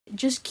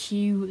just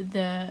cue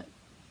the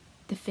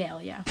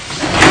failure.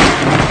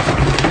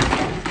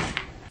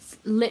 It's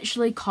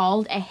literally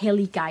called a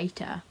hilly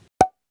gaiter.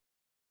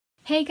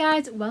 Hey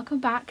guys, welcome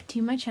back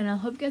to my channel.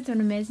 Hope you guys are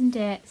an amazing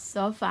day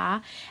so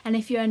far, and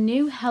if you are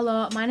new,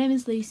 hello, my name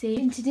is Lucy.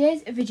 In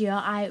today's video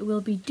I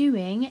will be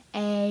doing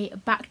a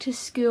back to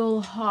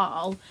school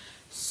haul.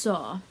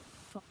 So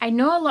I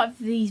know a lot of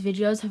these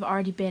videos have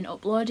already been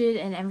uploaded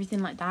and everything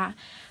like that,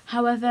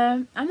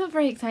 however I'm not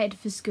very excited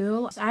for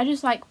school. So I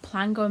just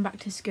plan going back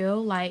to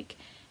school like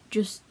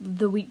just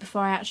the week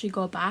before I actually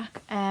go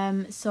back,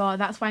 so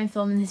that's why I'm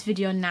filming this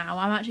video now.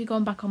 I'm actually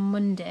going back on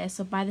Monday,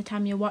 so by the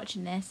time you're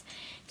watching this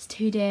it's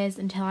 2 days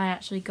until I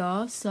actually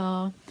go,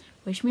 so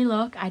wish me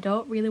luck. I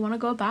don't really want to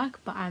go back,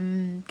 but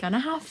I'm gonna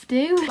have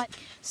to.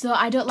 So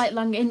I don't like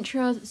long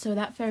intros, so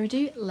without further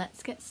ado,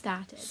 let's get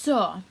started.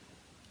 So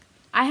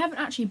I haven't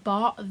actually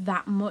bought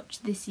that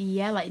much this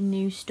year, like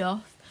new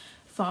stuff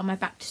for my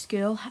back to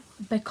school,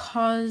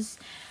 because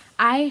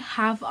I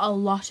have a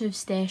lot of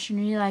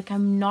stationery. Like,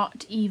 I'm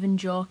not even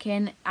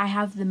joking. I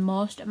have the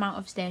most amount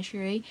of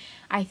stationery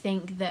I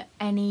think that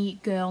any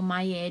girl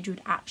my age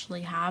would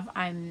actually have.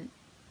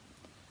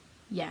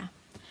 Yeah.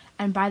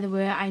 And by the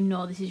way, I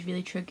know this is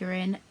really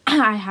triggering.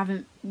 I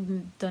haven't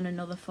done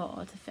another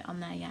photo to fit on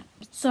there yet.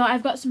 So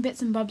I've got some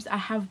bits and bobs I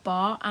have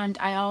bought, and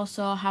I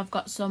also have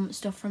got some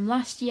stuff from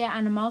last year,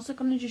 and I'm also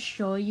going to just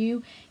show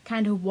you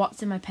kind of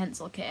what's in my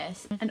pencil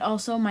case and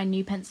also my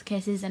new pencil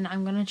cases, and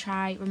I'm going to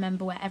try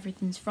remember where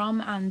everything's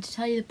from and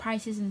tell you the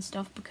prices and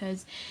stuff,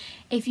 because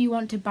if you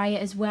want to buy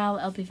it as well,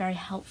 it'll be very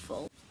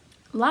helpful.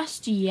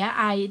 Last year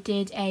I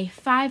did a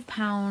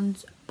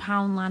 £5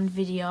 Poundland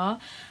video,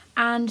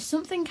 and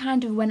something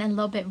kind of went a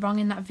little bit wrong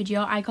in that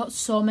video. I got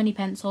so many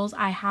pencils,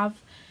 I have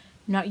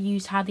not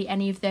used hardly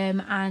any of them,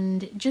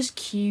 and just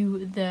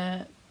cue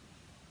the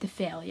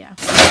failure.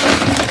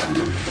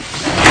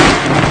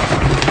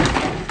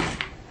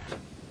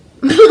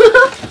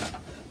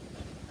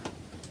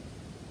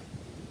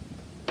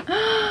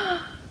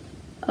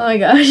 Oh my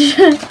gosh.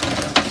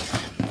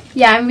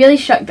 Yeah, I'm really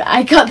shocked that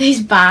I got this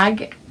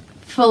bag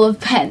full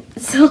of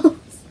pencils.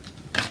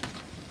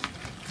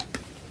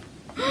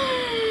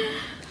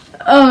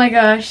 Oh my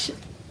gosh.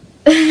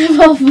 They've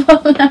all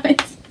fallen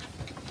out.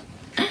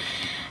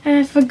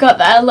 I forgot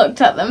that I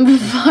looked at them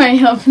before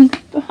I opened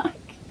the bag.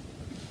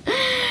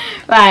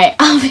 Right,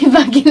 I'll be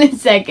back in a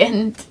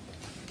second.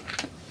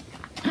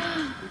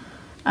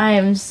 I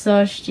am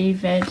so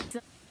stupid.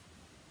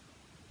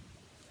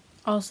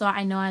 Also,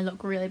 I know I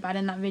look really bad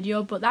in that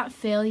video, but that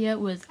failure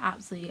was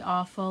absolutely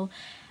awful.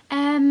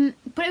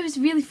 But it was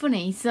really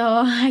funny, so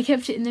I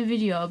kept it in the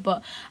video.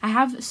 But I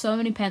have so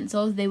many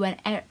pencils, they went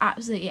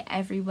absolutely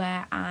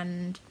everywhere,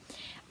 and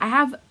I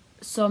have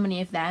so many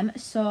of them.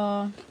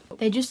 So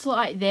they just look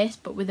like this,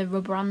 but with a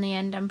rubber on the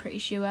end, I'm pretty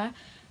sure.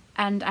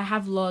 And I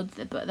have loads,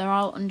 but they're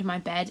all under my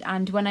bed,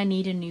 and when I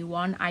need a new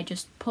one I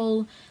just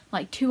pull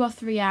like 2 or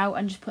 3 out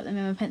and just put them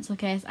in my pencil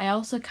case. I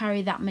also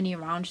carry that many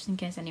around just in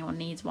case anyone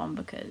needs one,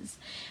 because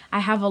I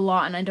have a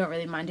lot and I don't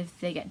really mind if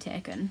they get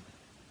taken.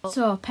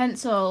 So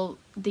pencil,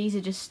 these are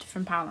just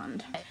from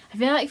Poundland. I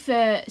feel like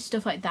for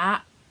stuff like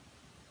that,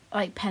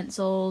 like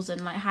pencils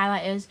and like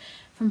highlighters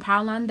from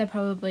Poundland, they're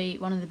probably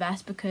one of the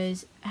best,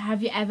 because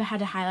have you ever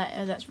had a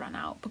highlighter that's run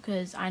out?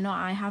 Because I know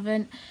I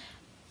haven't,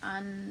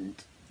 and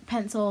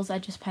pencils are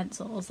just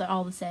pencils, they're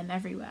all the same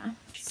everywhere.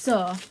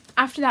 So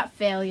after that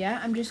failure,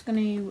 I'm just going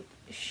to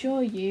show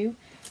you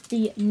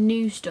the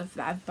new stuff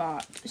that I've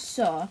bought.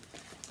 So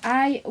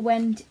I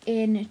went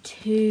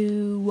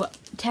into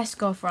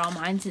Tesco for all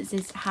mine, since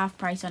it's half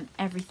price on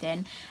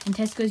everything, and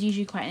Tesco's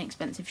usually quite an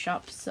expensive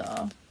shop.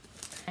 So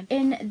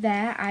in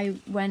there I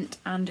went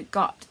and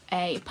got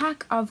a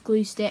pack of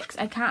glue sticks.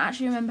 I can't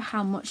actually remember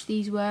how much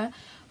these were,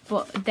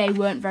 but they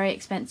weren't very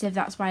expensive,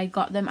 that's why I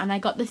got them. And I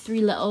got the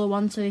 3 little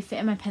ones, so they fit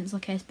in my pencil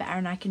case better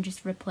and I can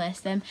just replace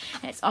them.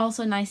 And it's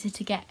also nicer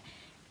to get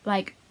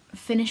like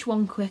finish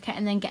one quicker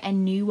and then get a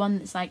new one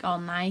that's like all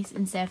nice,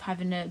 instead of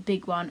having a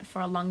big one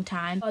for a long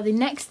time. So the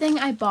next thing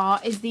I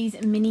bought is these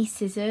mini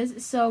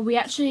scissors. So we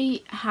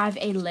actually have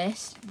a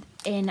list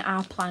in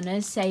our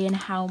planners saying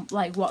how,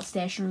 like, what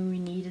stationery we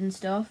need and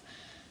stuff.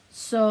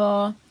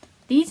 So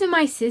these are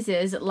my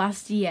scissors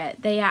last year.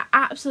 They are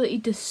absolutely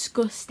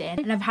disgusting,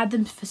 and I've had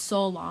them for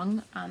so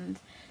long, and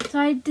so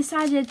I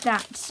decided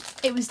that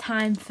it was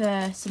time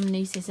for some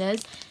new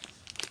scissors.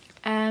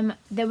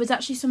 There was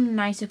actually some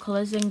nicer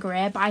colours than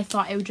grey, but I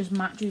thought it would just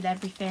match with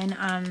everything,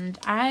 and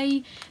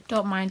I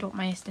don't mind what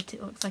my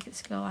aesthetic looks like at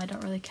school. I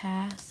don't really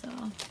care, so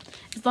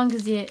as long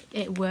as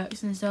it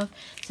works and stuff.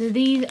 So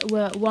these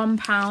were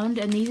 £1,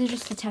 and these are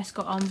just the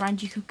Tesco own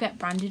brand. You could get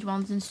branded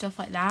ones and stuff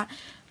like that,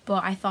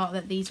 but I thought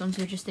that these ones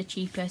were just the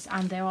cheapest,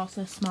 and they're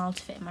also small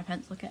to fit in my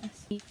pencil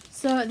case.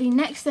 So the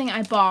next thing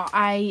I bought,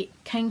 I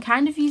can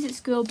kind of use at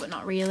school but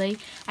not really.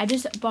 I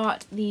just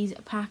bought these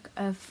pack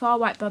of 4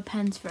 whiteboard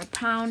pens for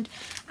 £1,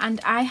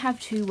 and I have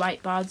 2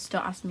 whiteboards,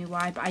 don't ask me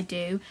why, but I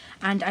do,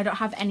 and I don't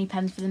have any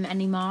pens for them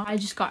anymore. I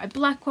just got a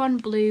black one,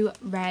 blue,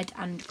 red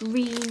and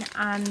green,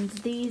 and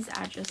these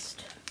are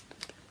just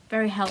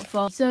very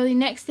helpful. So the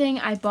next thing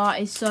I bought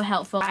is so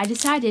helpful. I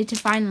decided to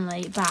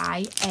finally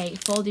buy a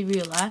foldy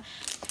ruler.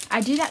 I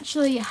did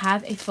actually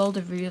have a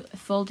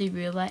foldy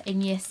ruler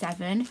in year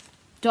 7.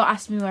 Don't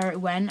ask me where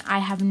it went. I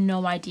have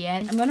no idea.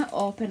 I'm going to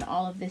open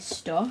all of this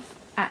stuff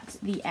at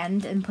the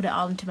end and put it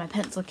all into my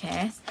pencil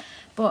case.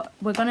 But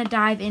we're going to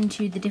dive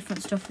into the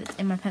different stuff that's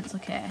in my pencil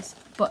case.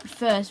 But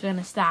first we're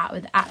going to start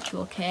with the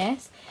actual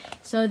case.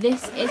 So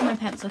this is my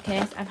pencil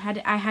case. I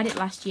had it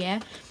last year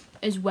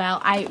as well.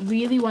 I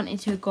really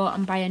wanted to go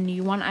and buy a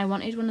new one. I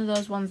wanted one of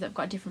those ones that've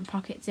got different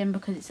pockets in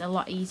because it's a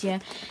lot easier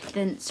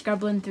than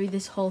scrabbling through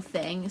this whole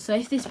thing. So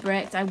if this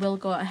breaks, I will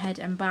go ahead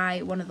and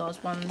buy one of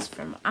those ones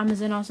from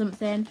Amazon or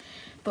something.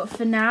 But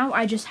for now,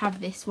 I just have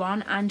this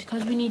one, and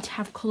because we need to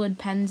have coloured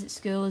pens at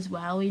school as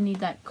well, we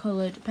need like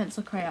coloured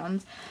pencil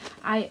crayons.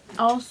 I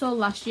also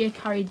last year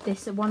carried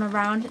this one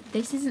around.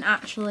 This isn't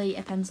actually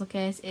a pencil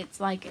case, it's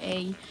like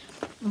a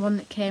one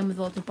that came with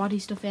loads of body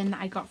stuff in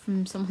that I got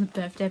from someone's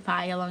birthday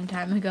party a long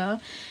time ago.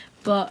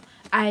 But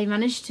I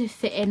managed to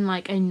fit in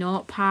like a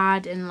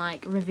notepad and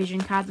like revision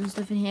cards and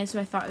stuff in here, so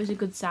I thought it was a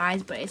good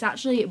size. But it's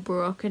actually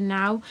broken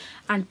now,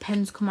 and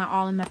pens come out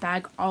all in my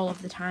bag all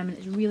of the time, and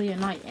it's really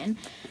annoying.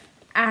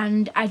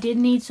 And I did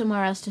need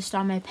somewhere else to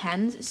store my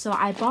pens, so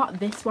I bought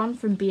this one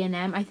from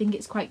B&M. I think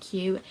it's quite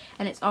cute,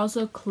 and it's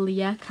also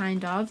clear,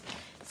 kind of.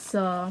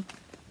 So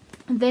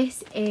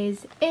this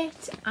is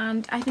it,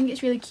 and I think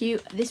it's really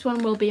cute. This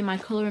one will be my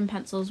colouring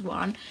pencils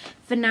one.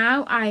 For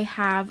now, I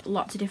have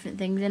lots of different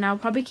things, and I'll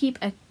probably keep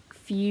a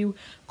few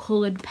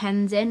coloured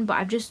pens in, but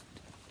I've just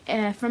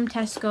from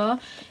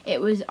Tesco,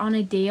 it was on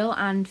a deal,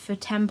 and for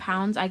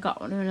 £10 I got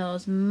one of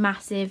those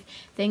massive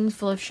things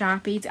full of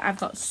Sharpies. I've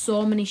got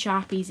so many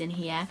Sharpies in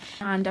here,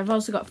 and I've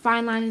also got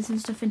fine liners and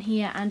stuff in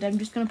here, and I'm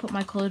just going to put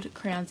my coloured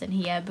crayons in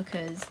here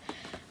because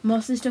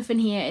most of the stuff in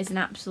here is an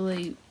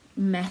absolute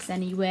mess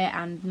anyway,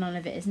 and none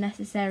of it is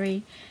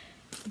necessary.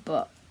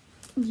 But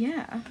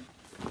yeah,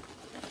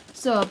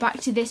 so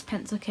back to this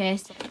pencil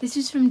case. This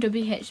is from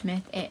WH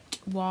Smith. It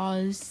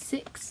was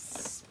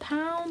 £6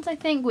 I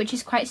think, which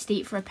is quite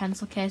steep for a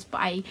pencil case, but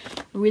I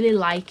really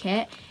like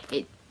it.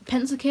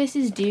 Pencil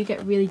cases do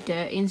get really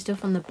dirty and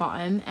stuff on the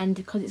bottom, and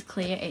because it's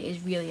clear it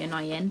is really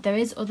annoying. There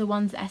is other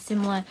ones that are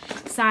similar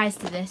size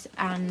to this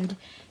and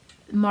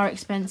more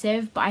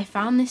expensive, but I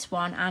found this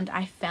one and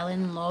I fell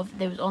in love.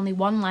 There was only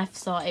one left,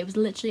 so it was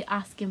literally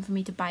asking for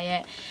me to buy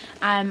it.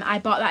 I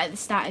bought that at the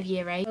start of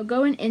year 8. So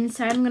going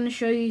inside, I'm going to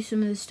show you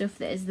some of the stuff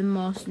that is the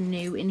most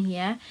new in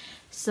here.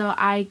 So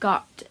I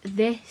got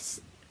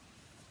this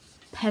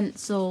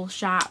pencil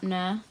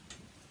sharpener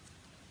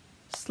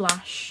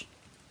slash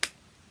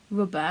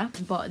rubber,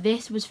 but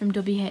this was from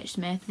WH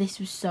Smith. This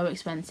was so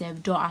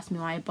expensive, don't ask me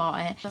why I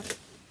bought it.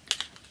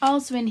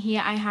 Also in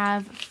here I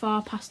have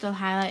 4 pastel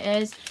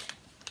highlighters.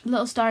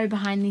 Little story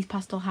behind these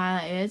pastel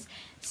highlighters: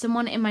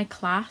 someone in my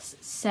class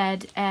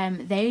said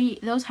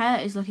those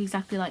highlighters look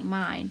exactly like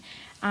mine,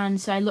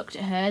 and so I looked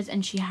at hers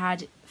and she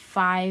had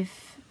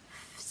 5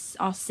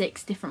 or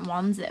 6 different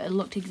ones that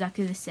looked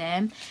exactly the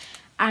same.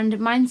 And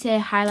mine say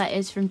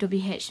highlighters from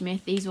WH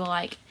Smith. These were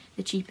like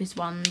the cheapest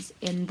ones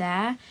in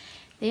there.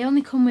 They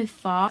only come with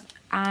 4,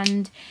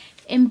 and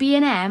in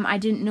B&M I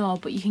didn't know,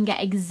 but you can get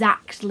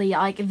exactly,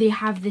 like, they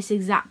have this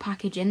exact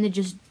packaging. They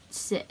just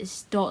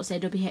don't say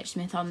WH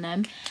Smith on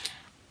them,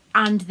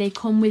 and they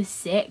come with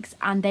 6,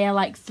 and they are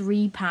like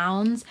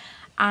 £3,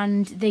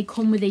 and they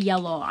come with a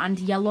yellow, and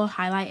yellow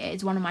highlighter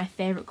is one of my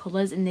favourite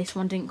colours, and this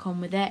one didn't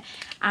come with it,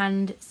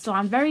 and so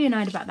I'm very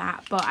annoyed about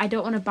that. But I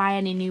don't want to buy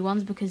any new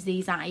ones because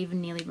these aren't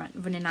even nearly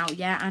running out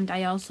yet, and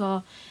I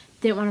also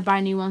didn't want to buy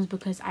new ones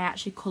because I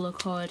actually colour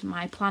code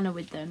my planner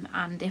with them,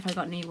 and if I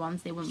got new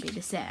ones they wouldn't be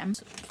the same.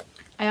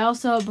 I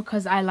also,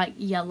 because I like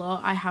yellow,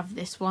 I have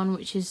this one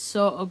which is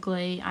so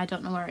ugly. I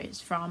don't know where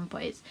it's from,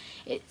 but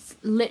it's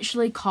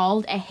literally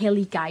called a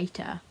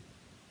Hiligiter.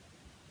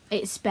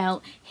 It's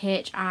spelled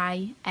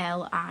Hilighther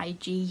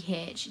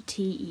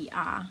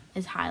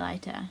as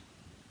highlighter.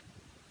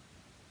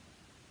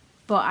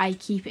 But I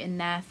keep it in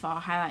there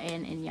for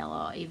highlighting in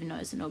yellow, even though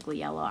it's an ugly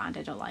yellow and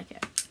I don't like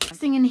it. Next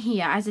thing in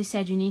here, as I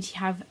said, you need to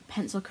have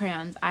pencil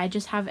crayons. I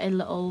just have a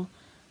little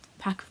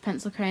pack of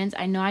pencil crayons.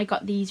 I know I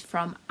got these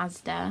from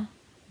Asda,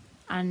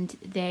 and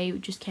they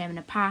just came in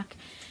a pack.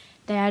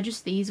 They are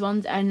just these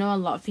ones. I know a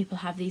lot of people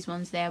have these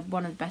ones. They're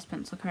one of the best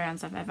pencil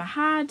crayons I've ever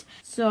had.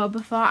 So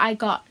before I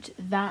got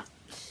that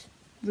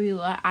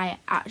ruler, I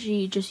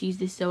actually just used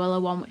this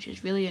Zoella one, which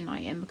is really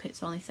annoying because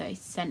it's only 15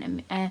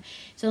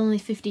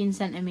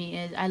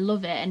 centimeters. I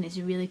love it, and it's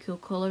a really cool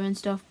color and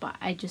stuff, but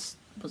I just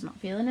was not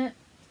feeling it.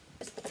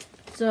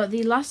 So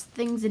the last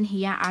things in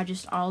here are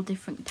just all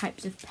different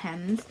types of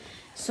pens.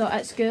 So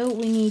at school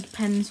we need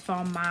pens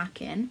for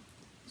marking.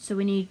 So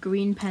we need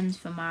green pens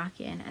for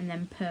marking, and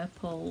then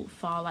purple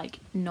for like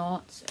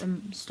notes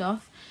and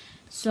stuff.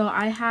 So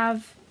I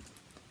have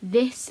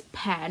this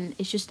pen.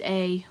 It's just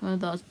one of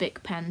those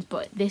big pens,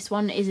 but this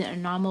one isn't a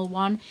normal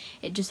one.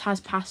 It just has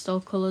pastel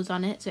colours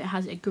on it. So it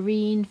has a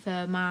green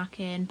for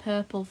marking,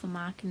 purple for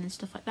marking and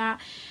stuff like that.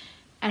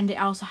 And it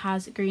also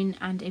has a green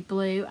and a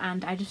blue,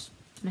 and I just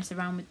to mess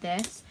around with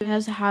this. We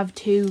also have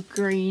 2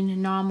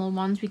 green normal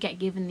ones. We get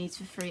given these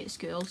for free at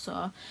school,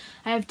 so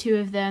I have 2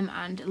 of them,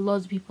 and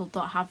loads of people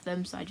don't have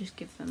them, so I just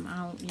give them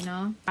out, you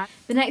know.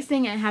 The next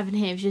thing I have in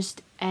here is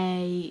just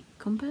a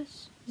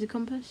compass. Is it a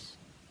compass?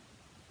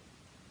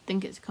 I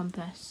think it's a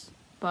compass,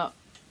 but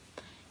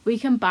we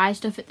can buy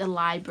stuff at the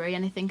library,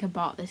 and I think I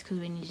bought this because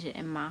we needed it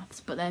in maths,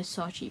 but they're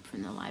so cheap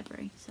from the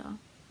library.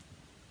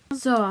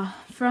 So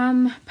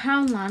from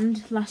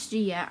Poundland last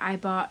year I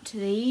bought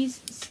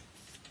these.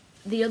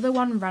 The other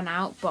one ran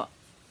out, but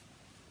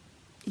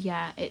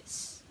yeah,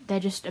 they're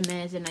just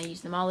amazing. I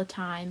use them all the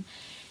time.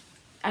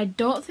 I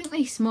don't think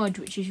they smudge,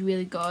 which is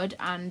really good,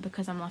 and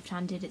because I'm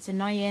left-handed it's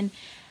annoying.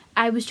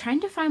 I was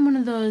trying to find one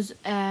of those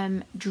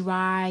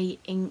dry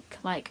ink,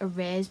 like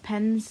erase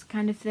pens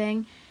kind of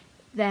thing.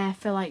 They're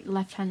for like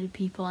left-handed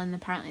people, and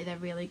apparently they're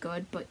really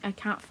good, but I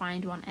can't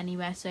find one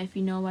anywhere. So if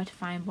you know where to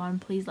find one,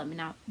 please let me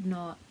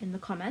know in the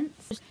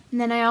comments.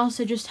 And then I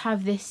also just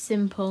have this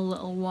simple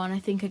little one. I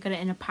think I got it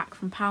in a pack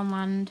from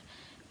Poundland,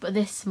 but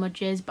this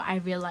smudges, but I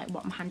really like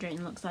what my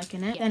handwriting looks like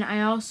in it. Then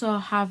I also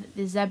have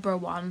the zebra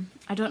one.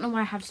 I don't know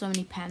why I have so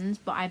many pens,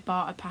 but I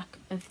bought a pack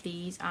of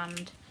these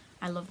and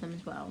I love them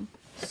as well.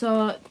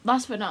 So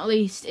last but not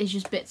least is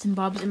just bits and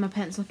bobs in my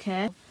pencil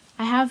case.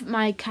 I have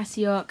my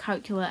Casio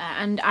calculator,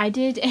 and I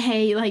did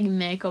a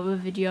makeover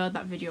video.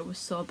 That video was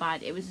so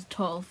bad, it was a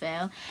total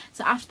fail.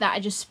 So after that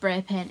I just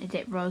spray painted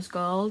it rose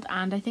gold,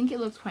 and I think it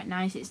looks quite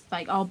nice. It's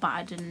like all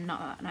battered and not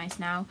that nice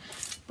now,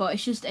 but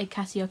it's just a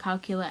Casio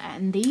calculator,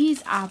 and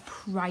these are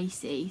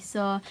pricey,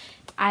 so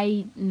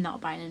I'm not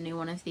buying a new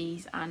one of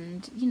these.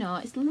 And you know,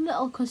 it's a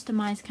little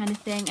customized kind of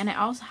thing, and it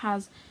also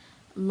has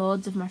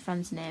loads of my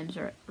friends' names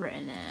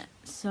written in it,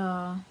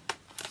 so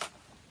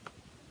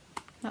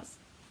that's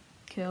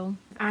cool.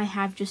 I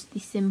have just the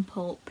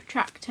simple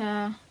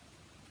protractor.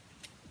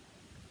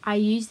 I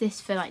use this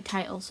for like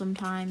titles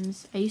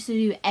sometimes. I used to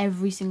do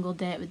every single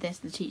day with this.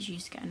 The teacher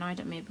used to get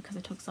annoyed at me because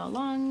it took so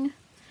long.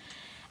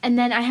 And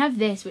then I have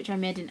this, which I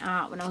made in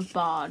art when I was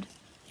bored.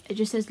 It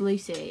just says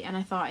Lucy, and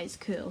I thought it's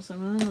cool, so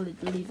I'm going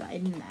to leave that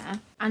in there.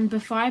 And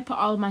before I put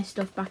all my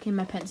stuff back in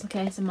my pencil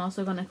case, I'm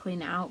also going to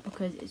clean it out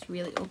because it's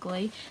really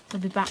ugly. So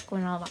I'll be back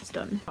when all that's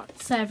done.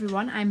 So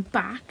everyone, I'm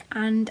back,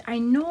 and I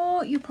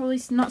know you're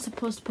probably not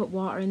supposed to put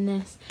water in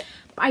this,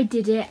 but I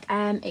did it.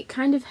 It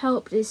kind of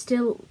helped. It's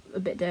still a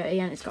bit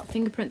dirty and it's got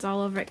fingerprints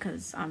all over it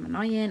because I'm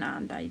annoying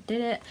and I did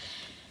it.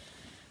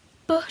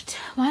 But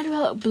why do I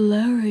look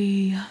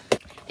blurry?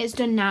 It's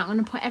done now. I'm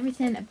going to put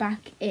everything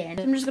back in.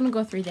 I'm just going to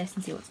go through this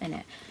and see what's in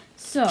it.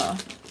 So,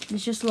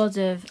 there's just loads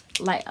of,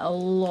 like,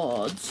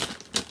 loads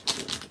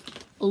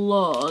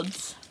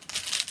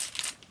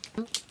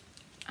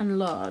and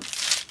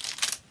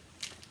loads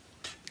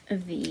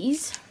of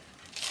these.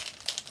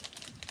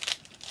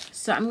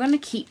 So I'm going to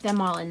keep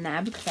them all in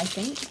there because I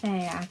think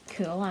they are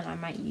cool and I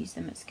might use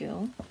them at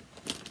school.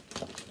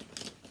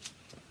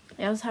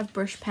 They also have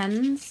brush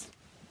pens.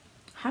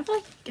 I have,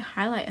 like, a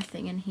highlighter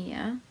thing in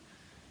here.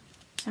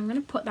 So I'm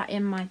going to put that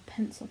in my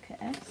pencil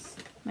case,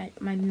 my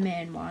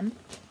main one.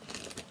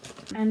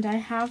 And I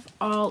have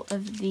all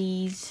of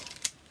these,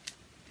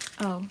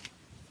 I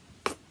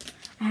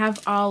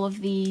have all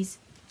of these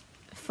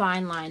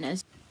fine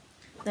liners.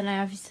 Then I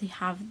obviously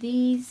have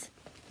these.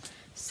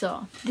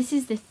 So this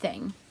is the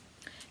thing.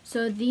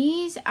 So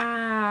these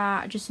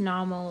are just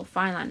normal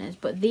fine liners,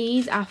 but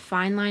these are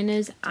fine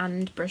liners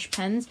and brush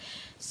pens.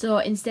 So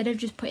instead of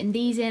just putting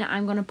these in,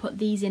 I'm going to put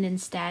these in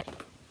instead.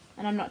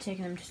 And I'm not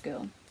taking them to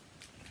school.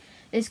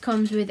 This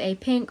comes with a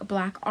pink,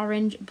 black,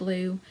 orange,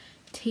 blue,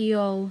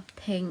 teal,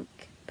 pink,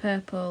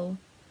 purple,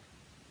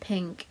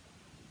 pink,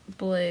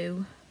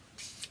 blue,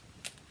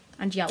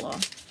 and yellow.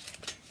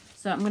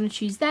 So I'm going to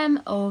choose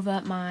them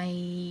over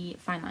my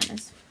fine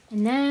liners.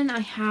 And then I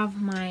have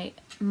my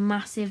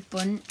massive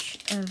bunch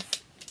of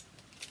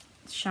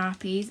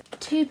Sharpies.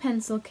 2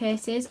 pencil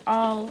cases,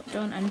 all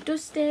done and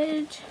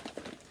dusted.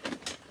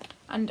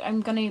 And I'm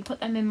going to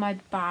put them in my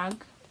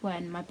bag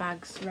when my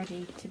bag's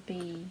ready to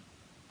be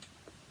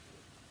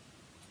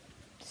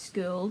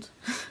schooled.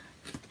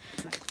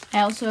 I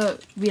also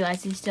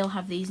realised I still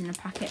have these in a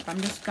packet, but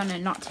I'm just going to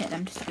not take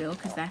them to school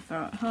because they're for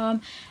at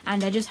home.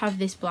 And I just have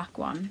this black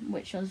one,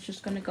 which I was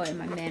just going to go in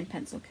my main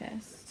pencil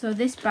case. So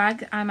this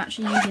bag I'm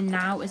actually using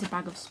now is a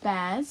bag of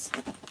spares.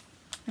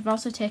 I've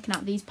also taken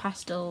out these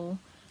pastel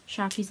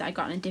Sharpies that I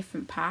got in a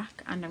different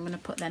pack, and I'm going to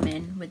put them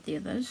in with the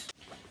others.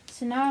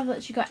 So now I've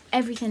literally got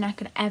everything I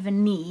could ever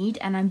need,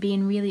 and I'm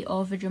being really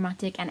over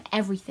dramatic and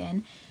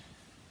everything.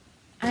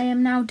 I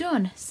am now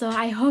done. So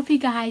I hope you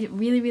guys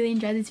really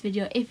enjoyed this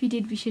video. If you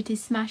did, be sure to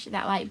smash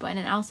that like button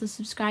and also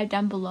subscribe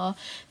down below.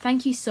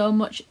 Thank you so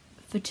much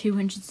for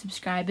 200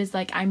 subscribers.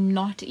 Like, I'm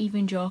not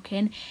even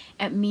joking.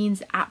 It means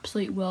the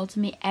absolute world to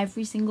me.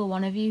 Every single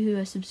one of you who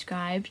are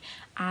subscribed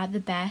are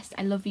the best.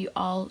 I love you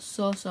all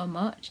so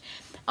much.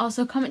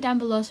 Also, comment down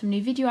below some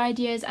new video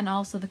ideas and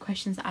also the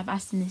questions that I've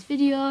asked in this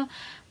video,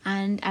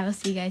 and I will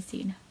see you guys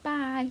soon.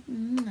 Bye.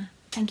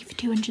 Thank you for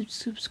 200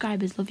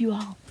 subscribers. Love you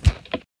all.